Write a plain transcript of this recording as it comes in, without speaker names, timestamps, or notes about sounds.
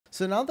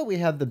So now that we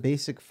have the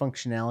basic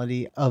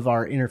functionality of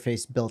our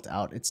interface built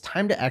out, it's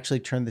time to actually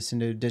turn this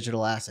into a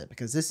digital asset,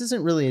 because this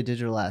isn't really a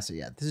digital asset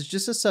yet. This is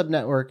just a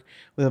subnetwork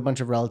with a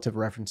bunch of relative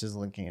references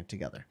linking it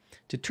together.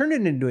 To turn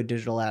it into a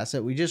digital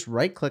asset, we just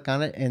right click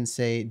on it and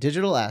say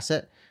digital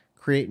asset,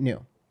 create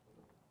new.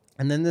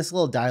 And then this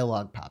little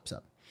dialog pops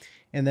up.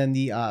 And then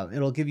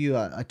it'll give you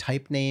a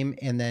type name,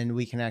 and then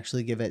we can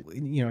actually give it,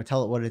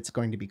 tell it what it's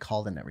going to be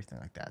called and everything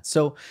like that.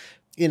 So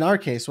in our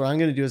case, what I'm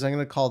going to do is I'm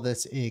going to call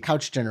this a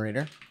couch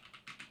generator.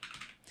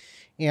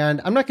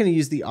 And I'm not going to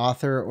use the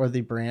author or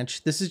the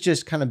branch. This is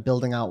just kind of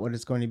building out what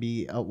it's going to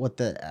be, what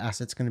the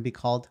asset's going to be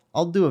called.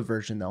 I'll do a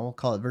version though. We'll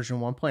call it version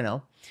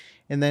 1.0.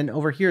 And then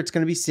over here, it's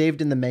going to be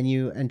saved in the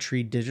menu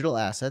entry digital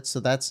assets.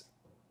 So that's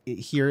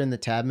here in the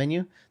tab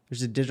menu.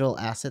 There's a digital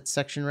assets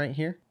section right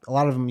here. A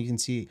lot of them you can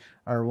see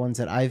are ones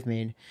that I've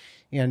made.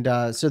 And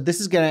so this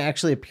is going to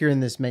actually appear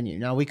in this menu.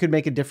 Now we could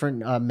make a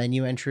different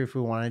menu entry if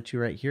we wanted to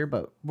right here,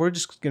 but we're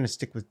just going to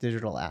stick with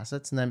digital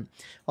assets. And then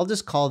I'll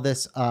just call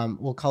this,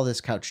 we'll call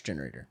this couch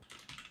generator.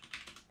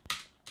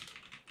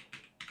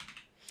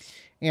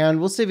 And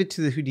we'll save it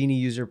to the Houdini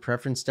user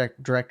preference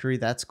directory.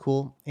 That's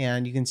cool.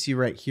 And you can see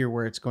right here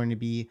where it's going to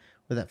be,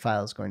 where that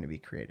file is going to be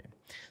created.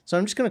 So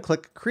I'm just going to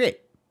click create.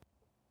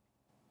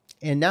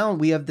 And now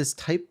we have this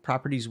type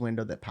properties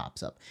window that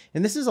pops up.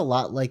 And this is a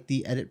lot like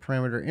the edit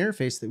parameter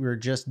interface that we were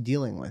just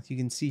dealing with. You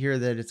can see here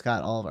that it's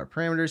got all of our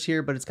parameters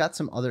here, but it's got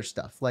some other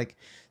stuff like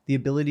the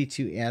ability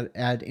to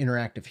add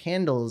interactive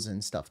handles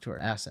and stuff to our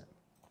asset.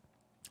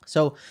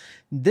 So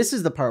this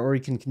is the part where we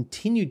can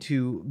continue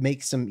to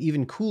make some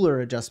even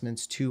cooler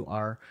adjustments to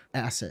our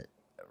asset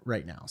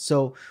right now.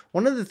 So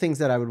one of the things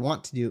that I would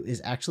want to do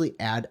is actually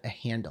add a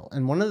handle.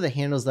 And one of the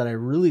handles that I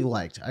really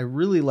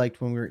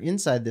liked when we were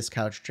inside this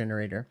couch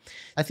generator,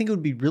 I think it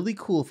would be really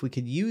cool if we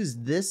could use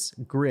this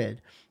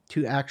grid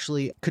to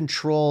actually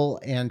control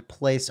and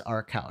place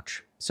our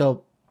couch.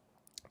 So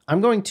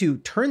I'm going to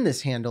turn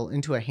this handle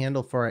into a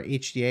handle for our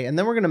HDA, and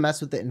then we're going to mess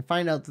with it and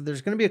find out that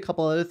there's going to be a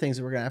couple other things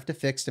that we're going to have to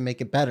fix to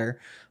make it better.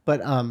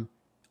 But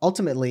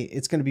ultimately,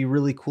 it's going to be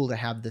really cool to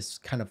have this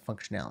kind of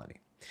functionality.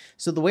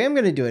 So the way I'm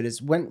going to do it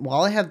is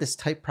while I have this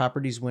type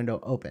properties window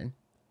open,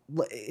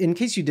 in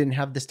case you didn't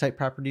have this type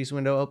properties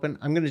window open,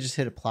 I'm going to just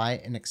hit apply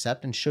and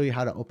accept and show you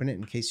how to open it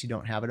in case you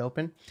don't have it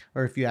open,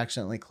 or if you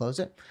accidentally close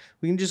it.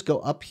 We can just go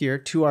up here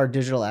to our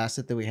digital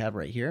asset that we have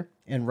right here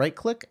and right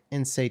click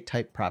and say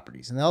type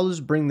properties. And that'll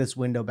just bring this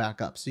window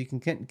back up. So you can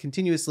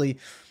continuously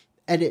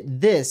edit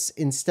this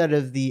instead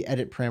of the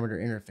edit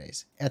parameter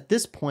interface. At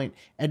this point,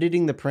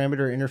 editing the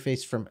parameter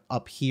interface from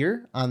up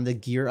here on the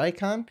gear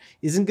icon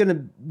isn't going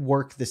to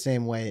work the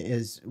same way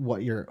as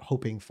what you're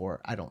hoping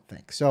for, I don't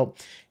think. So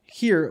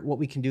here, what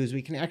we can do is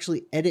we can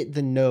actually edit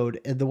the node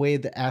the way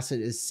the asset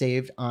is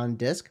saved on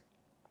disk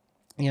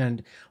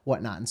and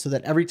whatnot. And so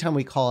that every time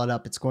we call it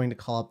up, it's going to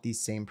call up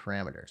these same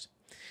parameters.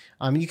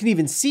 You can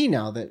even see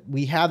now that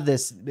we have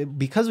this,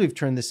 because we've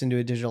turned this into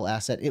a digital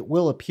asset, it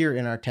will appear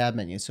in our tab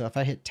menu. So if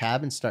I hit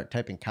tab and start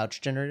typing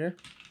couch generator,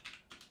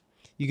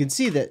 you can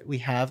see that we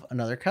have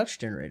another couch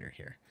generator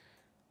here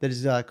that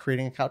is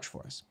creating a couch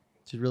for us,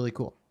 which is really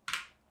cool.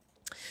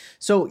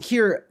 So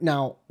here,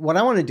 now what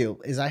I want to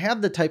do is I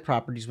have the type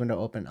properties window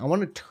open. I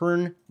want to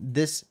turn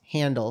this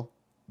handle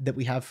that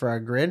we have for our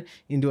grid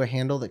into a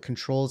handle that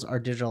controls our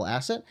digital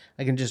asset.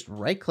 I can just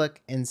right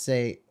click and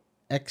say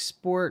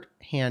export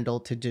handle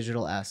to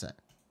digital asset.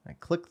 I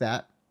click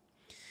that.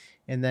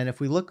 And then if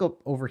we look up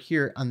over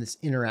here on this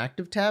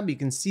interactive tab, you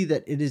can see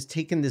that it has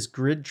taken this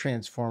grid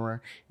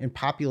transformer and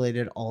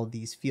populated all of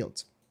these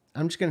fields.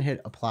 I'm just going to hit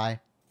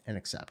apply and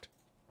accept.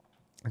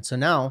 And so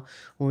now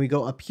when we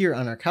go up here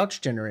on our couch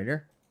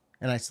generator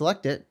and I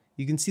select it,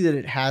 you can see that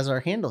it has our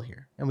handle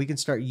here and we can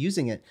start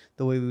using it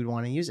the way we would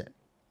want to use it,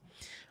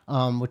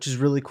 which is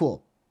really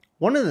cool.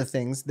 One of the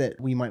things that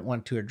we might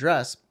want to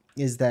address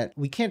is that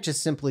we can't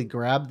just simply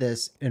grab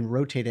this and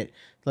rotate it.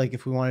 Like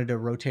if we wanted to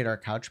rotate our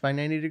couch by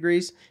 90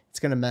 degrees, it's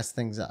going to mess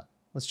things up.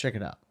 Let's check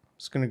it out. I'm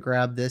just going to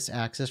grab this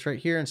axis right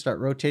here and start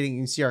rotating.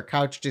 You can see our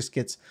couch just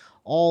gets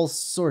all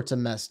sorts of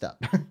messed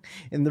up.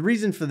 And the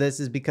reason for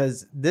this is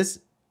because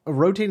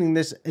rotating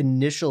this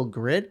initial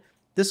grid,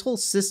 this whole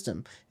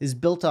system is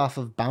built off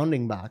of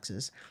bounding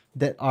boxes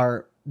that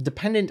are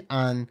dependent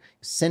on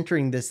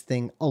centering this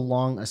thing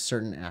along a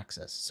certain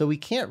axis. So we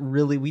don't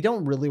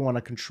really want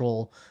to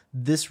control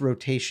this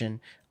rotation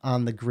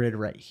on the grid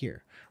right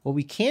here. What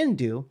we can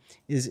do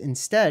is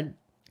instead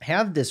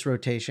have this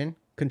rotation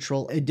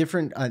control a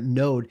different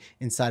node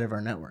inside of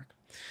our network.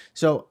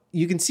 So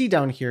you can see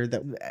down here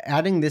that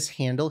adding this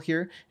handle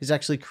here has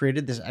actually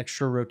created this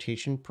extra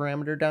rotation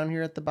parameter down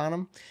here at the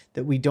bottom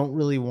that we don't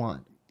really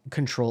want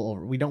control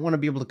over. We don't want to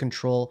be able to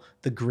control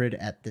the grid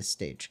at this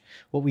stage.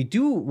 What we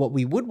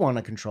would want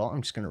to control,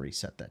 I'm just going to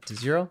reset that to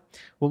 0.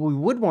 What we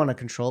would want to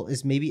control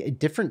is maybe a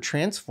different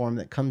transform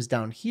that comes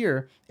down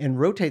here and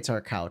rotates our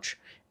couch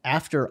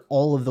after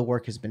all of the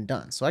work has been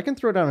done. So I can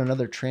throw down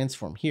another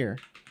transform here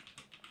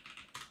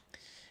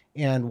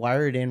and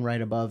wire it in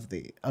right above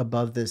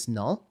this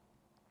null.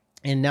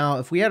 And now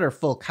if we had our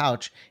full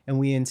couch and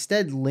we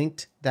instead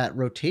linked that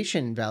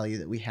rotation value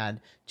that we had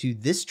to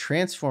this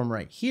transform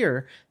right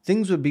here,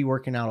 things would be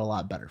working out a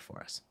lot better for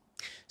us.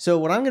 So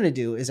what I'm going to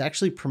do is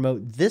actually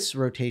promote this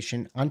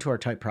rotation onto our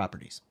type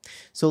properties.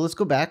 So let's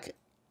go back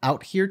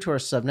out here to our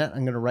subnet.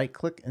 I'm going to right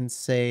click and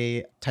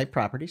say type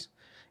properties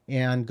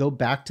and go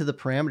back to the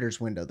parameters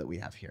window that we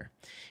have here.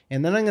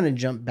 And then I'm going to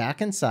jump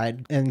back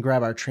inside and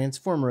grab our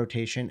transform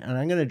rotation, and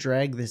I'm going to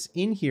drag this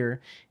in here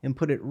and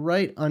put it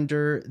right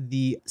under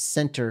the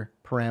center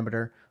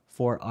parameter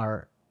for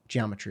our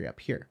geometry up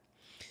here.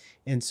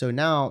 And so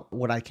now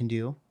what I can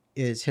do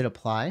is hit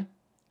apply.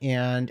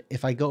 And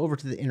if I go over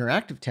to the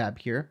interactive tab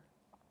here,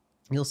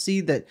 you'll see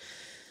that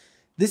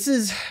this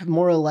is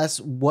more or less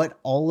what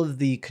all of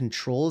the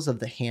controls of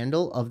the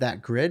handle of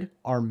that grid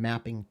are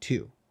mapping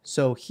to.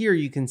 So here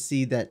you can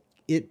see that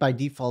it by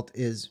default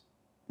is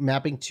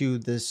mapping to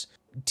this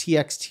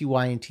tx,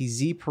 ty, and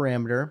tz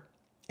parameter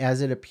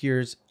as it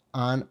appears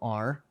on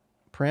our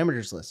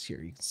parameters list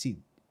here. You can see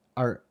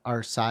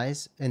our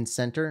size and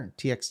center,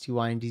 tx,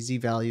 ty, and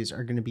tz values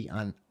are going to be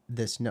on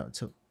this node.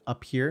 So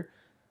up here,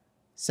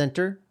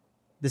 center,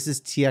 this is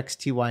tx,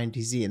 ty, and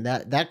tz, and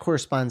that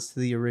corresponds to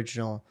the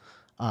original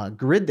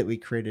grid that we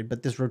created.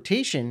 But this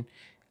rotation,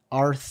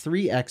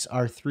 R3x,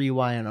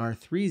 R3y, and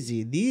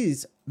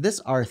R3z,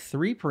 this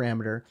R3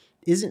 parameter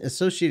isn't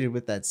associated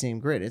with that same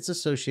grid. It's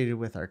associated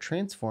with our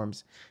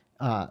transforms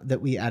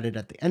that we added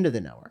at the end of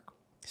the network.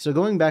 So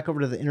going back over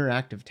to the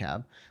interactive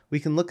tab, we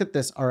can look at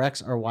this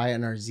Rx, Ry,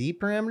 and Rz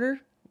parameter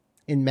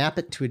and map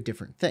it to a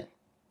different thing.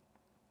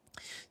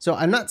 So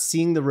I'm not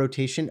seeing the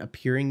rotation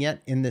appearing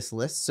yet in this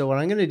list. So what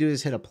I'm going to do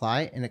is hit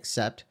apply and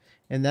accept.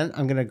 And then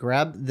I'm going to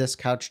grab this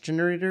couch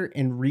generator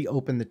and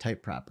reopen the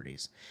type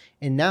properties.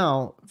 And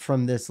now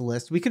from this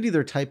list, we could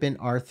either type in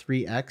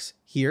R3X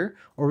here,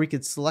 or we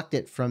could select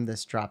it from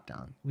this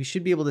dropdown. We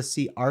should be able to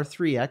see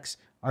R3X,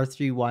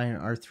 R3Y, and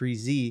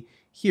R3Z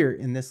here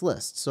in this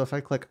list. So if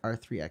I click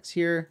R3X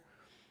here,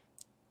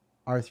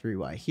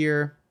 R3Y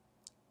here,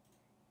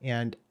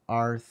 and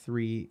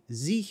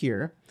R3Z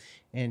here,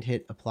 and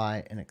hit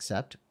apply and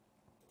accept.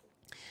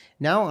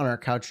 Now on our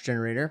couch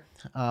generator,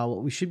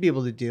 what we should be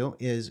able to do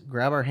is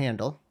grab our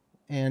handle,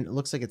 and it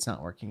looks like it's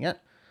not working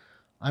yet.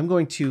 I'm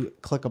going to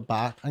click a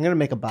box. I'm going to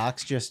make a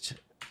box just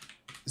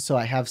so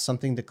I have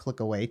something to click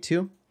away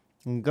to.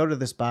 And go to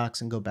this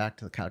box and go back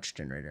to the couch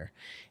generator.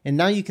 And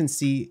now you can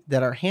see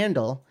that our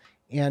handle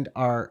and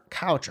our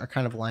couch are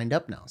kind of lined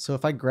up now. So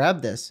if I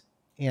grab this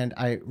and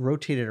I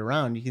rotate it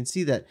around, you can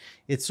see that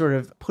it's sort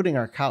of putting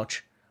our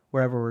couch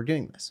wherever we're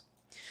doing this.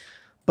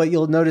 But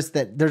you'll notice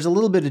that there's a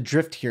little bit of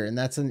drift here, and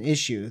that's an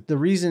issue. The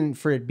reason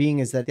for it being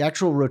is that the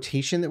actual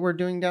rotation that we're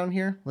doing down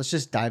here, let's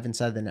just dive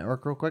inside the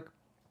network real quick.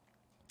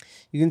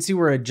 You can see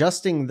we're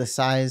adjusting the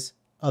size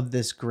of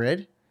this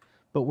grid,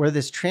 but where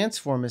this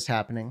transform is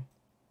happening,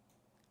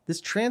 this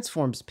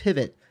transform's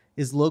pivot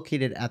is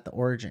located at the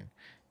origin,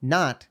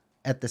 not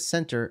at the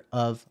center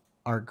of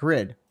our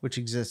grid, which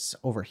exists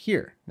over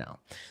here now.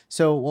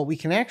 So what we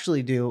can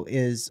actually do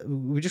is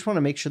we just want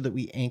to make sure that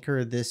we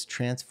anchor this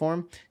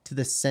transform to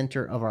the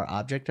center of our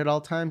object at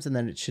all times, and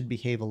then it should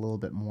behave a little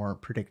bit more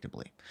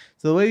predictably.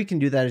 So the way we can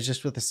do that is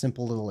just with a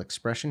simple little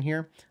expression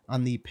here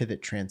on the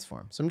pivot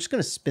transform. So I'm just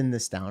going to spin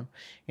this down,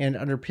 and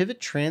under pivot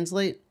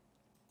translate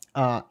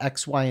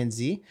X, Y, and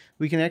Z,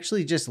 we can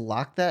actually just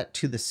lock that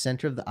to the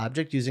center of the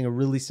object using a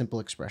really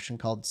simple expression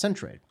called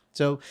centroid.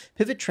 So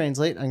pivot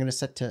translate, I'm going to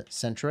set to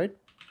centroid.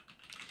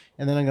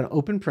 And then I'm going to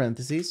open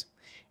parentheses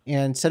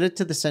and set it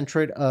to the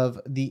centroid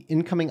of the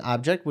incoming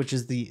object, which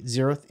is the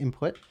 0th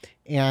input,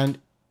 and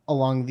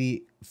along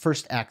the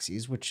first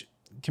axis, which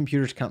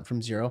computers count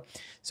from 0.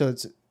 So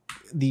it's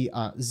the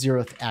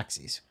 0th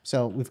axis.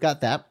 So we've got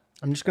that.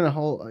 I'm just going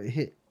to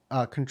hit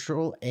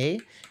Control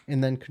A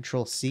and then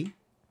Control C.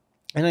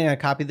 And I'm going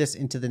to copy this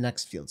into the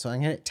next field. So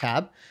I'm going to hit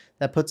Tab.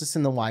 That puts us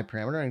in the Y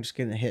parameter. I'm just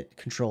going to hit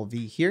Control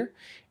V here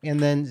and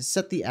then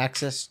set the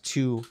axis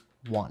to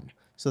 1.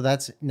 So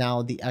that's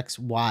now the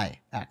XY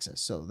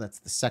axis. So that's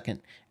the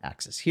second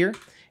axis here.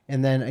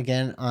 And then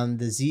again on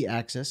the Z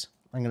axis,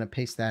 I'm going to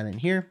paste that in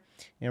here.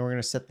 And we're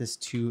going to set this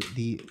to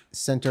the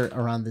center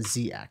around the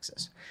Z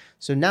axis.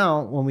 So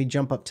now when we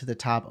jump up to the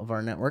top of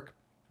our network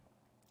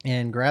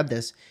and grab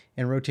this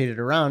and rotate it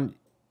around,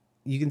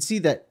 you can see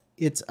that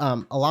it's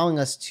allowing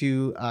us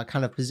to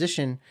kind of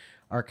position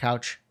our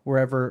couch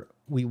wherever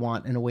we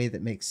want in a way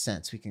that makes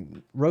sense. We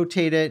can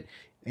rotate it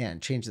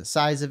and change the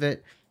size of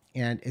it,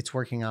 and it's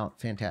working out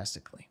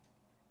fantastically.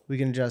 We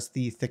can adjust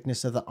the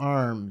thickness of the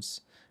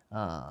arms,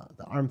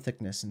 the arm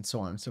thickness, and so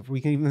on. So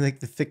we can even make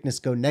the thickness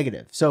go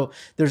negative. So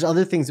there's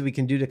other things that we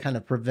can do to kind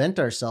of prevent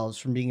ourselves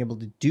from being able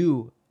to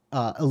do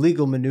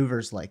illegal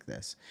maneuvers like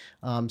this.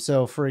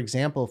 So for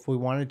example, if we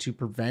wanted to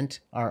prevent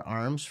our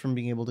arms from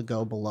being able to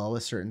go below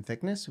a certain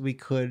thickness, we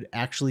could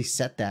actually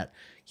set that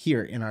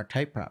here in our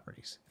type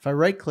properties. If I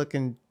right click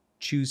and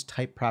choose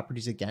type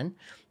properties again,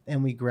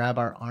 and we grab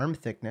our arm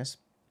thickness,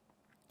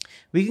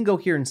 we can go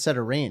here and set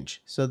a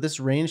range. So this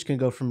range can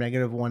go from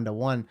 -1 to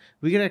 1.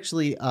 We can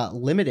actually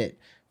limit it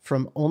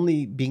from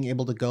only being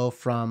able to go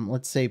from,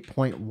 let's say,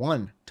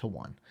 0.1 to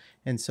 1.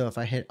 And so if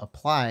I hit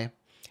apply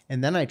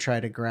and then I try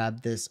to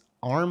grab this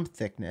arm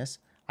thickness,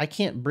 I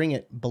can't bring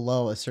it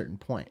below a certain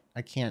point.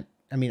 I can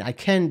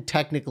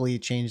technically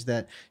change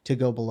that to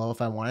go below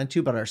if I wanted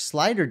to, but our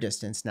slider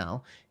distance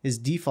now is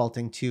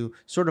defaulting to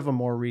sort of a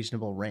more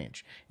reasonable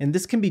range. And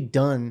this can be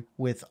done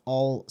with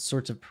all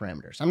sorts of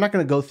parameters. I'm not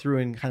going to go through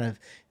and kind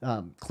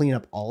of clean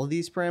up all of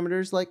these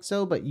parameters like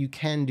so, but you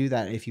can do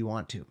that if you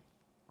want to.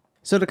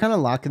 So to kind of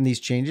lock in these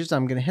changes,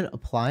 I'm going to hit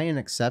apply and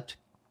accept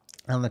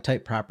on the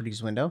type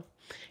properties window.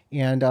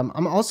 And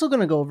I'm also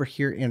going to go over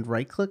here and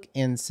right click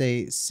and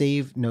say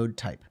save node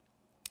type.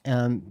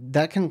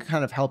 That can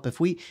kind of help if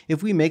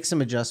we make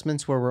some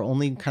adjustments where we're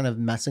only kind of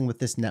messing with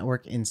this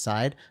network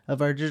inside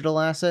of our digital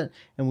asset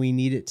and we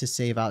need it to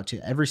save out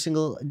to every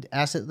single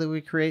asset that we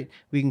create,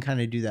 we can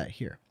kind of do that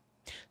here.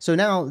 So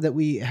now that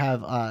we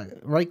have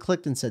right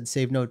clicked and said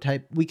save node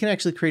type, we can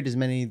actually create as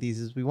many of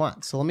these as we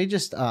want. So let me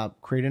just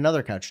create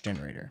another couch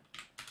generator.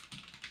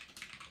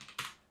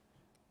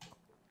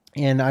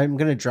 And I'm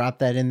going to drop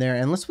that in there,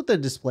 and let's put the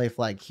display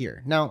flag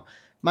here. Now,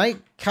 my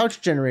couch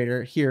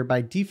generator here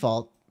by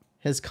default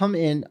has come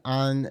in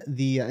on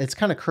the, it's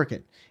kind of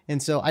crooked.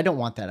 And so I don't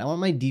want that. I want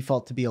my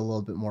default to be a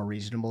little bit more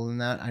reasonable than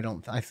that.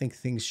 I think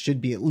things should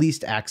be at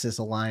least axis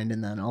aligned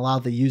and then allow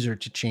the user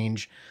to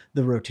change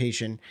the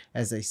rotation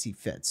as they see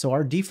fit. So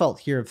our default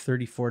here of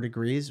 34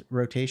 degrees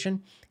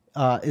rotation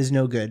is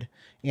no good.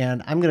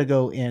 And I'm going to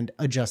go and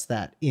adjust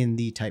that in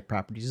the type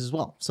properties as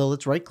well. So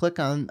let's right click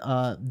on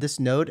this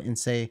node and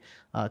say,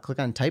 click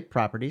on type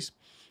properties.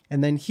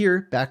 And then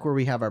here, back where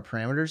we have our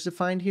parameters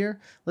defined here,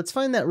 let's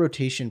find that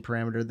rotation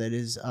parameter that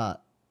is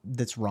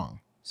that's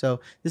wrong.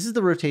 So this is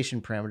the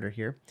rotation parameter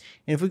here.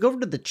 And if we go over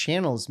to the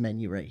channels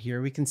menu right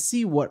here, we can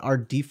see what our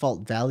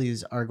default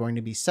values are going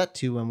to be set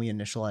to when we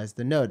initialize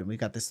the node. And we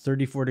got this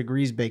 34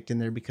 degrees baked in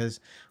there because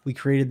we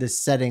created this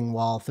setting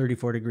while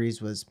 34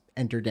 degrees was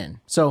entered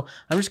in. So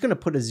I'm just going to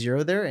put a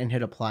 0 there and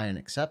hit apply and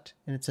accept.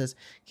 And it says,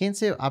 can't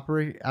save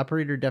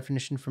operator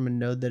definition from a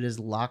node that is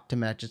locked to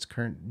match its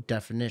current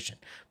definition.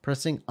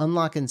 Pressing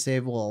unlock and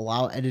save will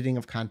allow editing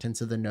of contents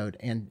of the node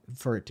and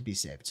for it to be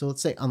saved. So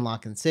let's say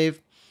unlock and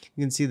save.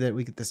 You can see that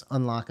we get this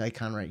unlock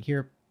icon right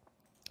here,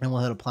 and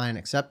we'll hit apply and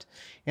accept.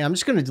 And I'm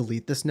just going to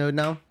delete this node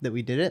now that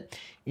we did it,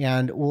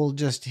 and we'll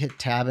just hit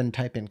tab and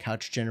type in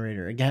couch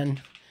generator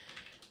again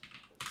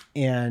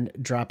and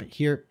drop it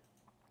here.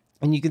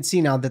 And you can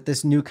see now that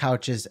this new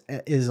couch is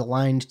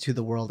aligned to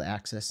the world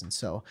axis. And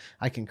so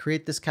I can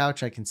create this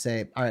couch. I can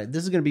say, all right,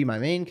 this is going to be my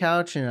main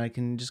couch, and I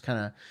can just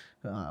kind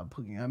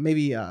of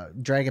maybe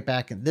drag it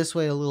back in this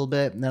way a little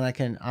bit. And then I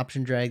can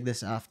option drag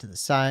this off to the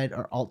side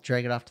or alt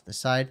drag it off to the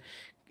side.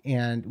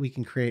 And we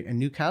can create a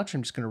new couch.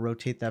 I'm just going to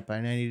rotate that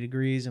by 90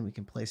 degrees and we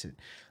can place it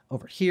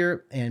over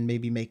here and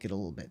maybe make it a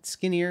little bit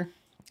skinnier.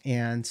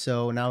 And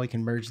so now we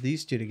can merge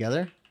these two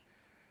together.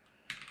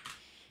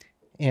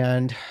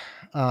 And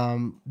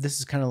this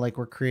is kind of like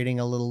we're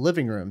creating a little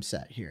living room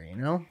set here, you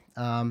know.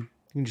 You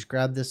can just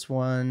grab this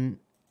one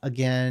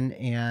again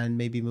and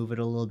maybe move it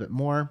a little bit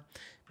more.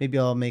 Maybe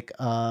I'll make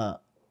a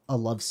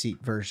love seat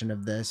version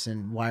of this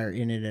and wire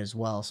in it as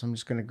well. So I'm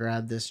just going to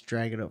grab this,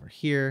 drag it over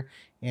here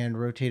and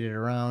rotate it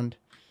around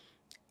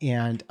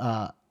and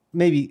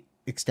maybe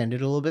extend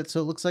it a little bit so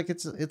it looks like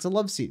it's a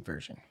love seat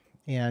version.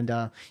 And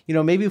you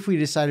know, maybe if we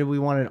decided we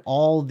wanted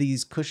all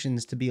these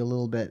cushions to be a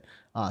little bit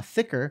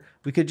thicker,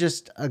 we could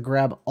just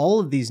grab all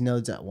of these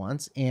nodes at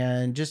once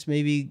and just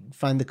maybe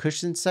find the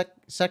cushion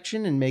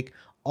section and make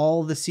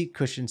all the seat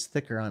cushions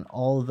thicker on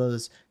all of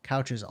those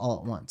couches all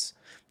at once.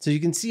 So you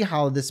can see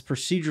how this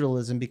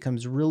proceduralism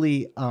becomes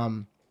really,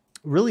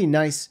 really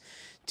nice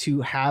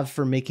to have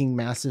for making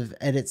massive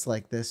edits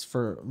like this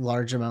for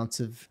large amounts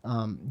of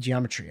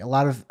geometry. A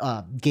lot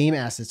of game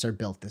assets are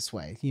built this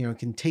way. You know,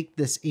 can take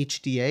this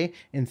HDA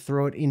and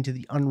throw it into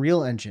the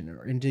Unreal Engine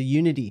or into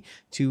Unity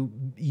to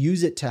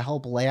use it to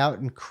help lay out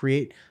and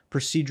create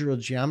procedural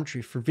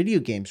geometry for video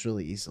games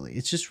really easily.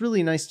 It's just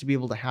really nice to be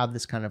able to have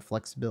this kind of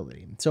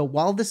flexibility. So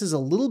while this is a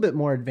little bit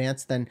more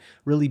advanced than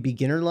really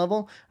beginner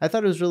level, I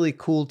thought it was really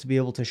cool to be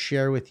able to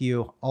share with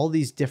you all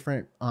these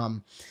different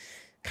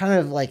kind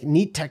of like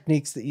neat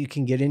techniques that you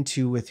can get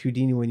into with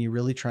Houdini when you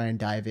really try and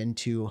dive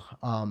into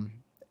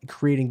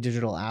creating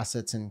digital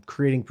assets and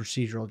creating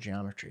procedural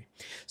geometry.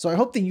 So I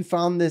hope that you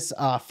found this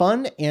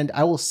fun, and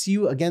I will see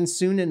you again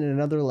soon in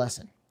another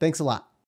lesson. Thanks a lot.